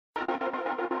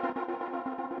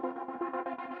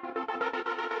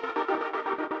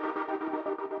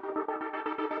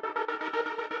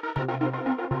Hello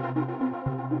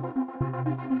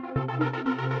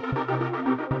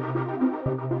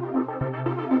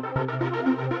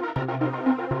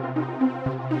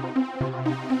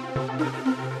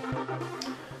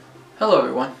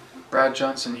everyone, Brad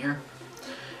Johnson here.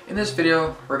 In this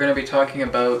video we're going to be talking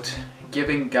about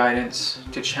giving guidance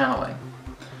to channeling.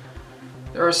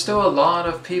 There are still a lot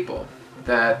of people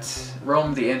that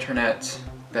roam the internet,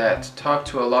 that talk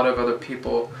to a lot of other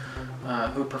people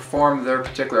who perform their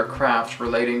particular craft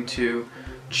relating to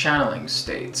channeling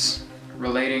states,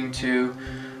 relating to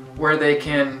where they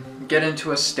can get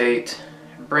into a state,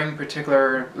 bring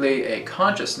particularly a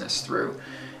consciousness through,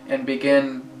 and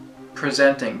begin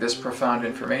presenting this profound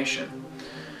information.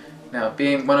 Now,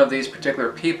 being one of these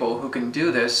particular people who can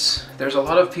do this, there's a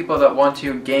lot of people that want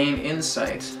to gain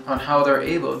insight on how they're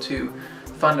able to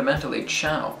fundamentally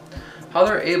channel, how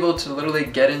they're able to literally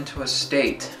get into a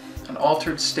state, an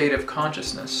altered state of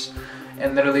consciousness,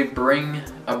 and literally bring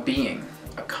a being,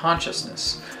 a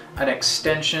consciousness, an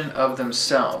extension of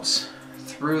themselves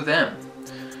through them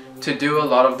to do a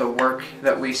lot of the work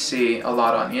that we see a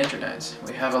lot on the internet.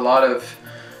 We have a lot of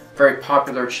very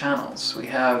popular channels. We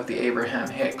have the Abraham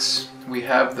Hicks, we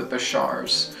have the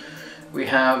Bashars, we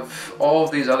have all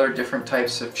of these other different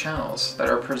types of channels that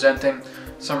are presenting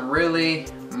some really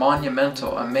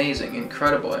monumental, amazing,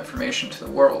 incredible information to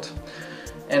the world.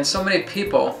 And so many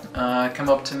people come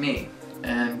up to me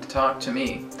and talk to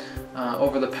me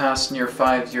over the past near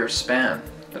 5-year span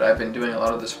that I've been doing a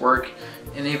lot of this work,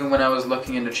 and even when I was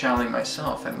looking into channeling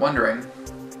myself and wondering,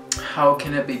 how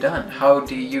can it be done? How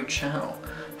do you channel?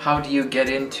 How do you get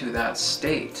into that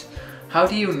state? How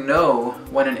do you know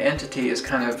when an entity is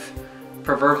kind of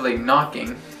proverbially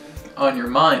knocking on your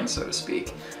mind, so to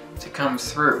speak, to come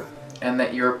through, and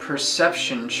that your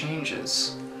perception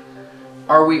changes?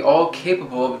 Are we all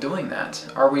capable of doing that?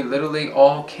 Are we literally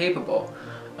all capable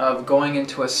of going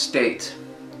into a state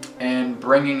and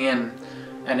bringing in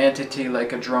an entity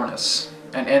like Adronis,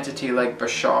 an entity like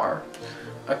Bashar,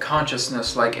 a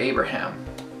consciousness like Abraham,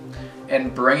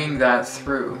 and bringing that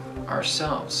through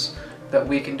ourselves, that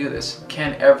we can do this?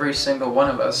 Can every single one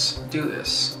of us do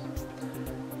this?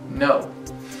 No,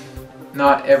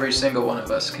 not every single one of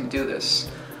us can do this.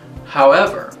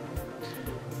 However,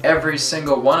 every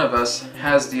single one of us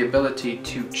has the ability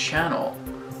to channel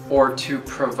or to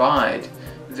provide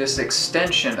this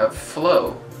extension of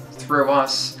flow through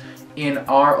us in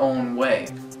our own way.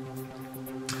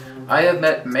 I have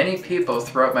met many people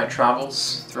throughout my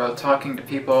travels, throughout talking to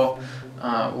people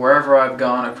wherever I've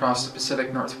gone across the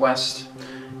Pacific Northwest,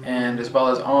 and as well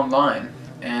as online,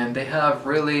 and they have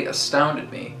really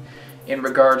astounded me in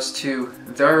regards to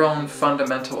their own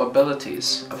fundamental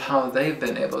abilities of how they've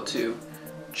been able to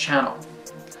channel,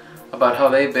 about how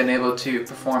they've been able to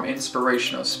perform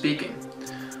inspirational speaking,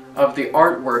 of the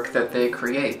artwork that they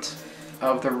create,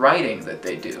 of the writing that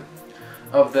they do,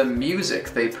 of the music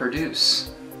they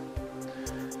produce.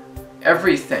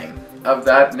 Everything of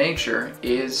that nature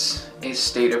is a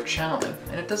state of channeling,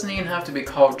 and it doesn't even have to be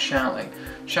called channeling.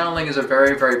 Channeling is a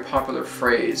very, very popular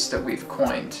phrase that we've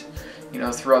coined,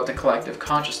 throughout the collective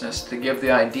consciousness to give the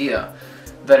idea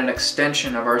that an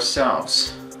extension of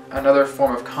ourselves, another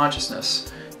form of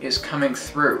consciousness, is coming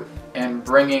through and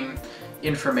bringing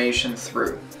information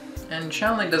through. And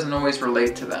channeling doesn't always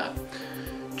relate to that.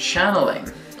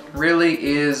 Channeling really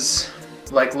is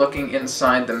like looking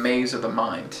inside the maze of the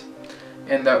mind,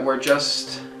 and that we're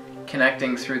just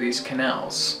connecting through these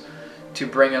canals to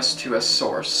bring us to a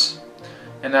source.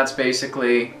 And that's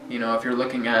basically, if you're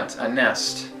looking at a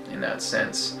nest in that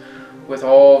sense, with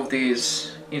all of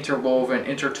these interwoven,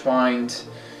 intertwined,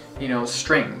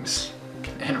 strings,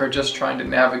 and we're just trying to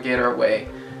navigate our way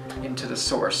into the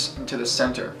source, into the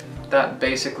center. That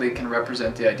basically can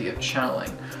represent the idea of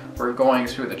channeling. We're going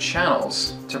through the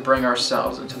channels to bring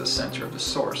ourselves into the center of the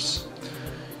source.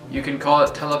 You can call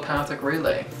it telepathic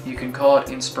relay. You can call it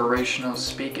inspirational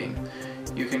speaking.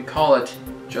 You can call it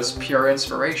just pure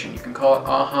inspiration. You can call it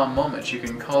aha moments. You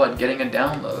can call it getting a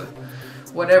download.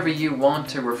 Whatever you want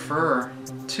to refer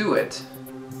to it,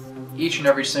 each and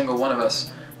every single one of us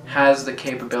has the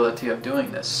capability of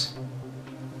doing this.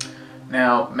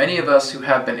 Now, many of us who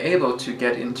have been able to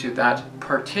get into that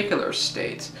particular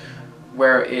state,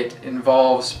 where it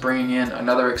involves bringing in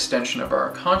another extension of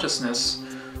our consciousness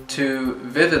to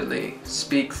vividly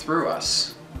speak through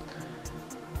us,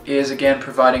 is again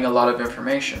providing a lot of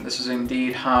information. This is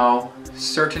indeed how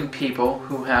certain people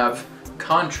who have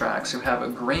contracts, who have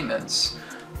agreements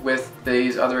with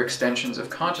these other extensions of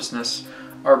consciousness,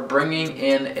 are bringing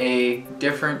in a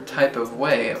different type of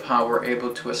way of how we're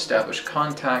able to establish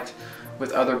contact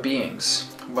with other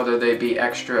beings, whether they be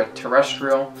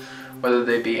extraterrestrial, whether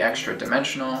they be extra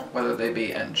dimensional, whether they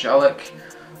be angelic,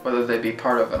 whether they be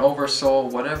part of an oversoul,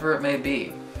 whatever it may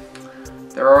be.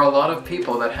 There are a lot of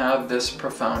people that have this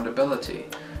profound ability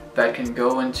that can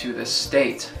go into this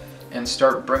state and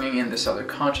start bringing in this other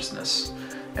consciousness.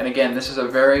 And again, this is a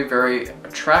very, very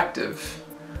attractive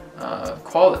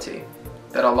quality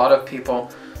that a lot of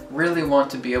people really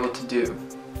want to be able to do.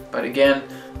 But again,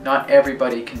 not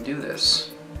everybody can do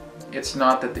this. It's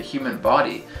not that the human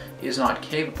body is not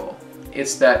capable.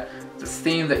 It's that the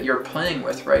theme that you're playing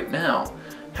with right now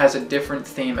has a different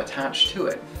theme attached to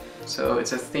it. So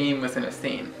it's a theme within a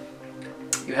theme.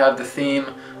 You have the theme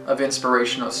of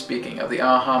inspirational speaking, of the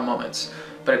aha moments,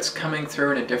 but it's coming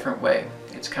through in a different way.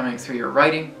 It's coming through your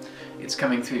writing, it's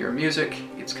coming through your music,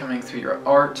 it's coming through your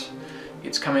art,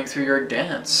 it's coming through your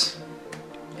dance,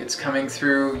 it's coming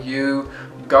through you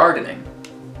gardening,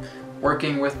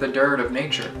 working with the dirt of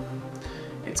nature.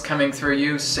 It's coming through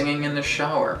you singing in the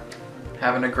shower,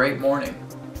 having a great morning.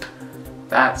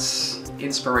 That's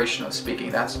inspirational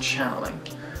speaking, that's channeling.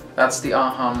 That's the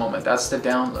aha moment, that's the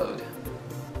download.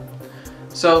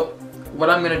 So what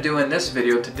I'm going to do in this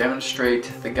video to demonstrate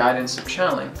the guidance of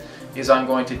channeling is I'm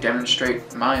going to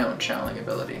demonstrate my own channeling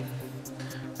ability.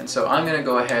 And so I'm going to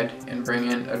go ahead and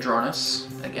bring in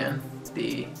Adronis, again,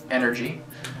 the energy,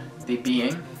 the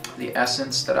being, the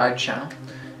essence that I channel,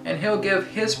 and he'll give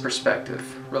his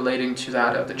perspective relating to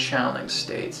that of the channeling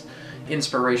state,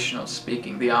 inspirational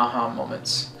speaking, the aha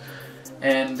moments,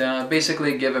 and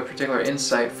basically give a particular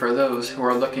insight for those who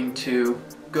are looking to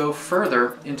go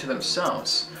further into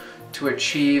themselves to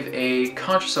achieve a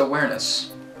conscious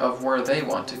awareness of where they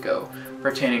want to go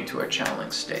pertaining to a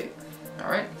channeling state.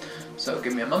 Alright, so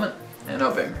give me a moment and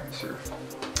I'll bring through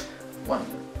one.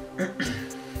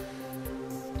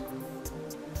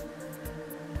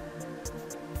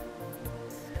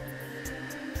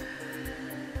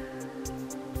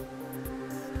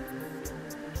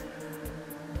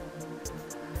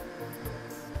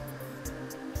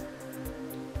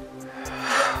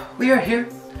 We are here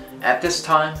at this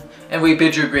time, and we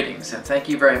bid you greetings, and thank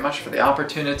you very much for the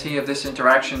opportunity of this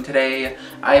interaction today.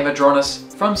 I am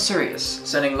Adronis from Sirius,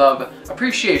 sending love,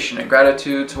 appreciation, and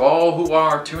gratitude to all who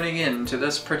are tuning in to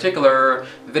this particular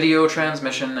video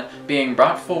transmission being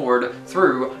brought forward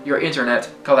through your internet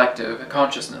collective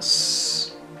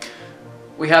consciousness.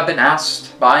 We have been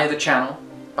asked by the channel,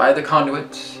 by the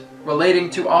conduit, relating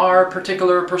to our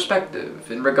particular perspective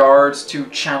in regards to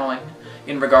channeling,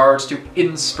 in regards to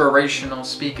inspirational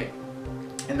speaking.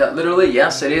 And that literally,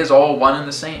 yes, it is all one and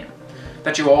the same.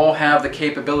 That you all have the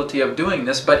capability of doing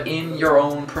this, but in your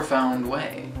own profound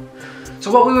way.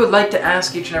 So what we would like to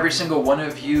ask each and every single one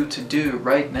of you to do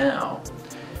right now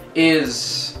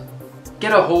is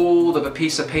get a hold of a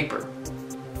piece of paper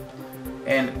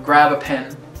and grab a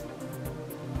pen.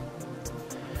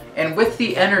 And with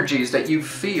the energies that you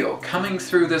feel coming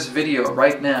through this video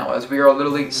right now, as we are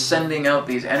literally sending out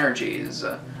these energies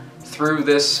through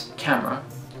this camera,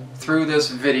 through this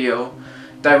video,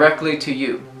 directly to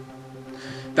you,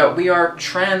 that we are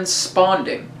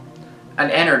transponding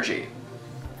an energy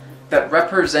that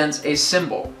represents a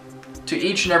symbol to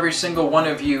each and every single one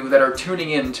of you that are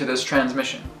tuning in to this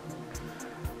transmission.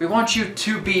 We want you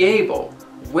to be able,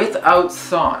 without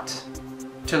thought,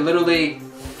 to literally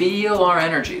feel our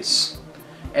energies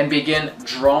and begin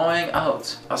drawing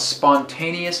out a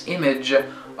spontaneous image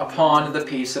upon the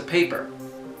piece of paper.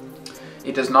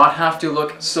 It does not have to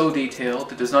look so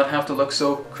detailed, it does not have to look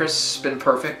so crisp and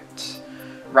perfect.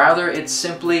 Rather, it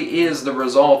simply is the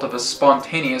result of a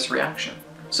spontaneous reaction.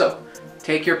 So,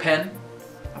 take your pen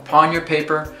upon your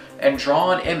paper and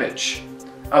draw an image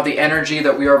of the energy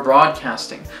that we are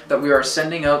broadcasting, that we are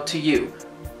sending out to you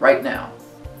right now.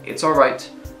 It's alright,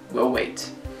 we'll wait.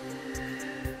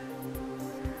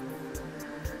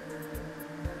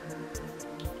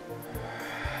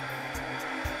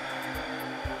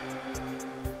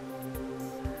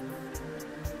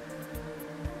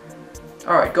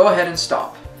 Alright, go ahead and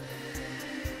stop.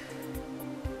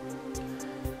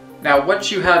 Now what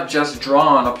you have just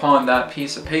drawn upon that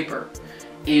piece of paper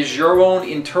is your own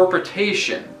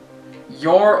interpretation,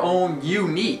 your own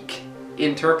unique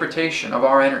interpretation of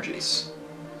our energies.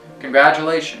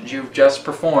 Congratulations, you've just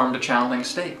performed a channeling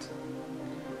state.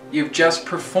 You've just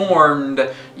performed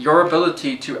your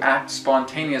ability to act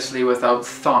spontaneously without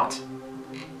thought.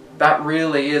 That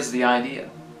really is the idea.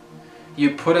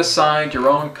 You put aside your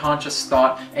own conscious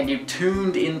thought and you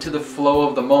tuned into the flow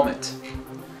of the moment.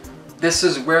 This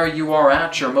is where you are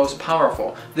at your most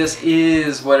powerful. This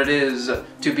is what it is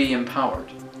to be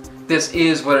empowered. This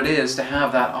is what it is to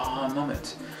have that aha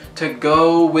moment. To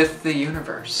go with the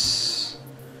universe.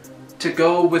 To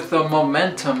go with the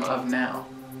momentum of now.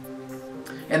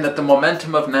 and that the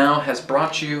momentum of now has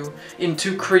brought you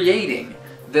into creating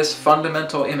this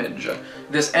fundamental image,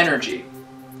 this energy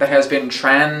that has been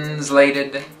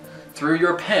translated through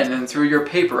your pen and through your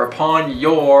paper upon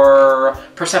your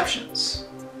perceptions.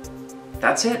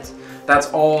 That's it.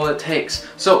 That's all it takes.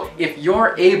 So if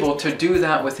you're able to do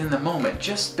that within the moment,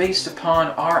 just based upon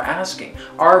our asking,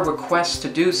 our request to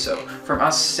do so, from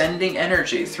us sending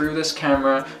energy through this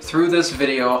camera, through this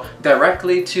video,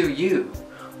 directly to you,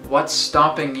 what's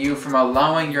stopping you from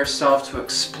allowing yourself to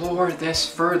explore this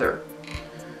further?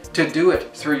 To do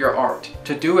it through your art,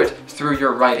 to do it through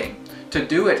your writing, to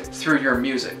do it through your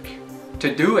music,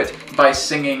 to do it by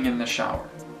singing in the shower.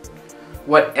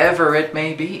 Whatever it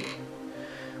may be.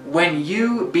 When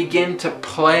you begin to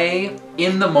play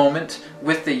in the moment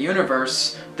with the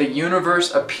universe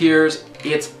appears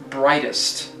its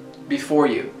brightest before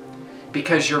you.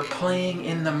 Because you're playing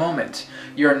in the moment.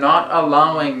 You're not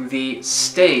allowing the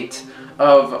state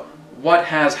of what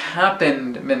has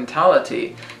happened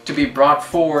mentality to be brought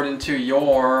forward into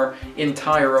your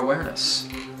entire awareness.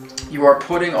 You are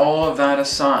putting all of that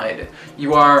aside.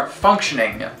 You are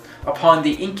functioning upon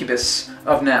the incubus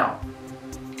of now.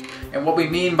 And what we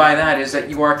mean by that is that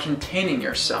you are containing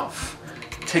yourself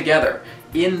together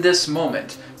in this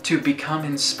moment to become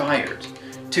inspired,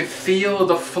 to feel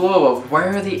the flow of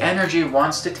where the energy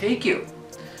wants to take you.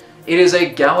 It is a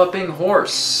galloping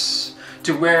horse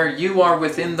to where you are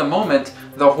within the moment.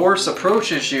 The horse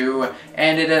approaches you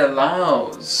and it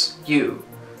allows you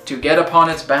to get upon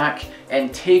its back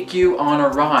and take you on a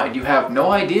ride. You have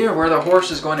no idea where the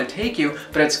horse is going to take you,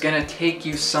 but it's going to take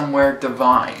you somewhere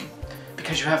divine.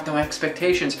 Because you have no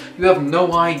expectations. You have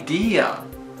no idea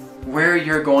where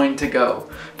you're going to go.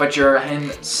 But you're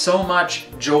in so much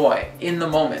joy in the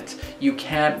moment. You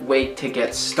can't wait to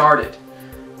get started.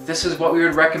 This is what we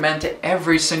would recommend to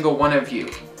every single one of you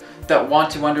that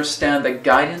want to understand the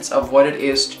guidance of what it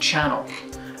is to channel,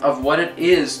 of what it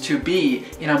is to be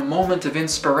in a moment of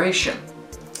inspiration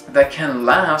that can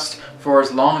last for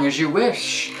as long as you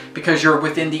wish, because you're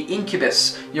within the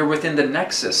incubus, you're within the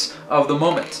nexus of the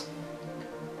moment.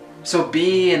 So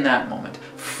be in that moment,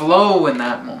 flow in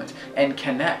that moment, and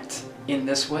connect in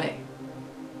this way.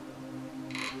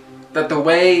 That the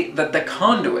way that the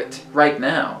conduit right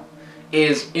now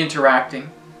is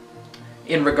interacting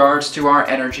in regards to our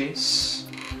energies,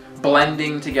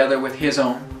 blending together with his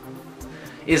own,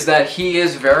 is that he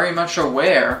is very much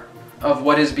aware of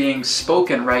what is being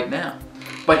spoken right now.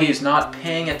 But he's not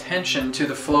paying attention to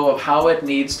the flow of how it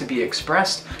needs to be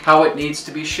expressed, how it needs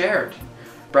to be shared.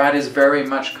 Brad is very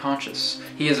much conscious.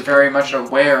 He is very much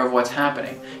aware of what's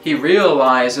happening. He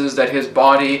realizes that his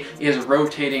body is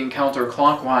rotating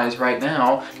counterclockwise right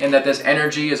now, and that this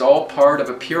energy is all part of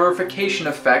a purification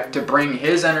effect to bring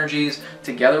his energies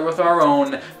together with our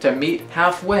own, to meet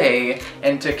halfway,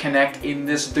 and to connect in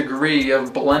this degree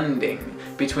of blending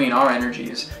between our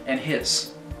energies and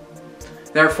his.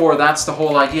 Therefore, that's the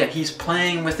whole idea. He's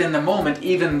playing within the moment,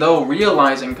 even though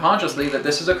realizing consciously that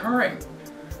this is occurring.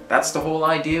 That's the whole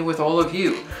idea with all of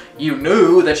you. You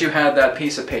knew that you had that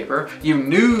piece of paper, you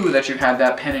knew that you had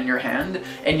that pen in your hand,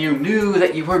 and you knew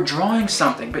that you were drawing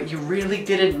something, but you really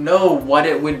didn't know what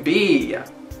it would be.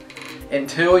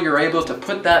 Until you're able to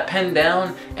put that pen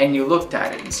down and you looked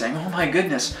at it and saying, oh my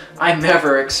goodness, I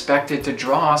never expected to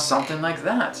draw something like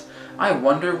that. I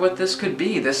wonder what this could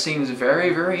be. This seems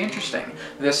very, very interesting.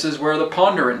 This is where the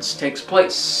ponderance takes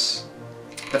place.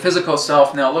 The physical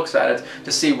self now looks at it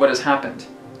to see what has happened.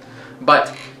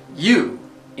 But you,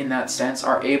 in that sense,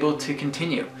 are able to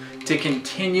continue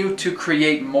to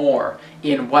create more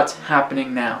in what's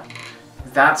happening now.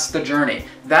 That's the journey.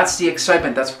 That's the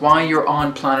excitement. That's why you're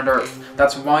on planet Earth.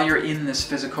 That's why you're in this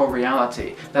physical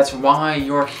reality. That's why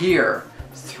you're here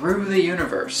through the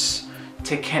universe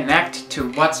to connect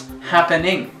to what's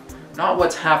happening. Not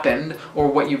what's happened or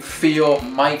what you feel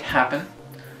might happen,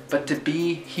 but to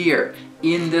be here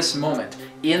in this moment,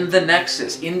 in the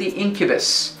nexus, in the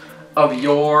incubus of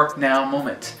your now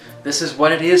moment. This is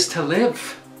what it is to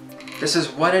live. This is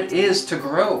what it is to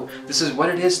grow. This is what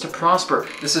it is to prosper.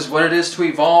 This is what it is to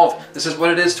evolve. This is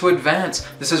what it is to advance.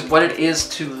 This is what it is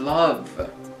to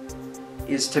love.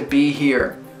 Is to be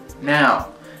here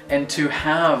now and to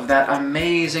have that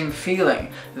amazing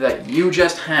feeling that you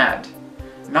just had,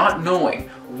 not knowing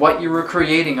what you were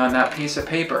creating on that piece of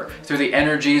paper through the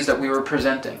energies that we were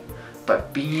presenting,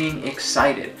 but being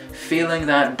excited, feeling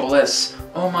that bliss.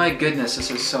 Oh my goodness, this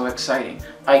is so exciting.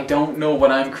 I don't know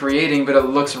what I'm creating, but it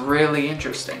looks really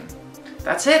interesting.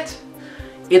 That's it.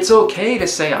 It's okay to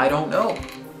say, I don't know.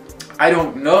 I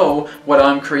don't know what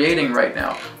I'm creating right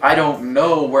now. I don't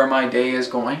know where my day is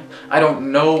going. I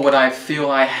don't know what I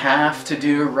feel I have to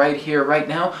do right here, right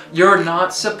now. You're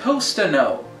not supposed to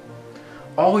know.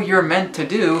 All you're meant to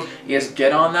do is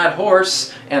get on that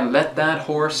horse and let that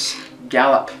horse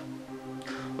gallop.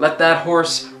 Let that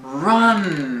horse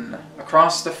run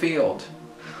across the field.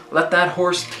 Let that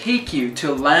horse take you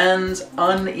to lands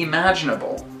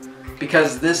unimaginable.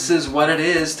 Because this is what it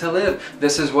is to live.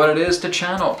 This is what it is to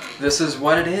channel. This is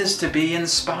what it is to be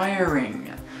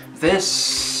inspiring.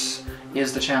 This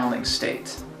is the channeling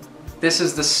state. This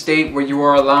is the state where you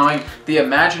are allowing the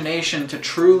imagination to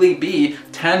truly be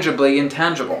tangibly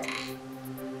intangible.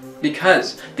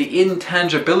 Because the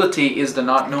intangibility is the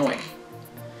not knowing.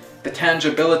 The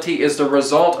tangibility is the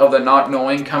result of the not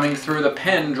knowing coming through the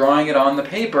pen, drawing it on the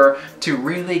paper to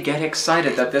really get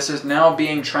excited that this is now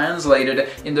being translated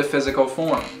into physical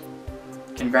form.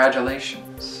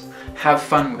 Congratulations. Have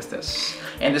fun with this.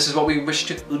 And this is what we wish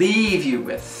to leave you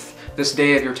with this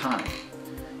day of your time.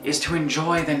 Is to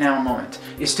enjoy the now moment.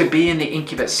 Is to be in the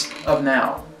incubus of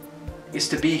now. Is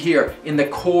to be here in the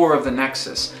core of the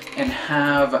nexus and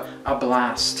have a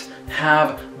blast.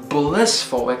 Have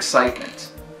blissful excitement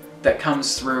that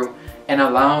comes through, and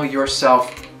allow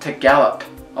yourself to gallop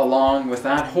along with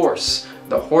that horse,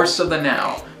 the horse of the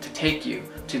now, to take you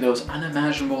to those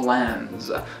unimaginable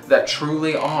lands that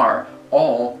truly are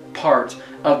all part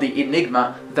of the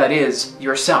enigma that is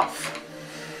yourself.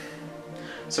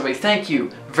 So we thank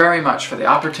you very much for the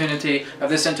opportunity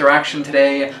of this interaction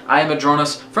today. I am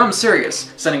Adronis from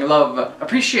Sirius, sending love,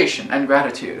 appreciation, and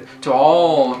gratitude to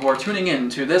all who are tuning in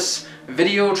to this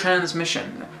video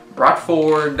transmission brought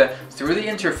forward through the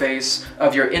interface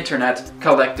of your internet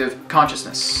collective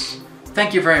consciousness.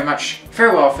 Thank you very much.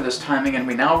 Farewell for this timing, and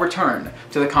we now return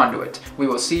to the conduit. We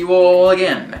will see you all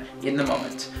again in the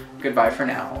moment. Goodbye for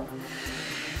now.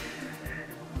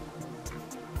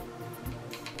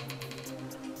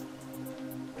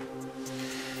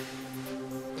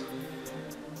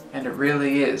 And it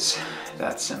really is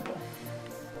that simple.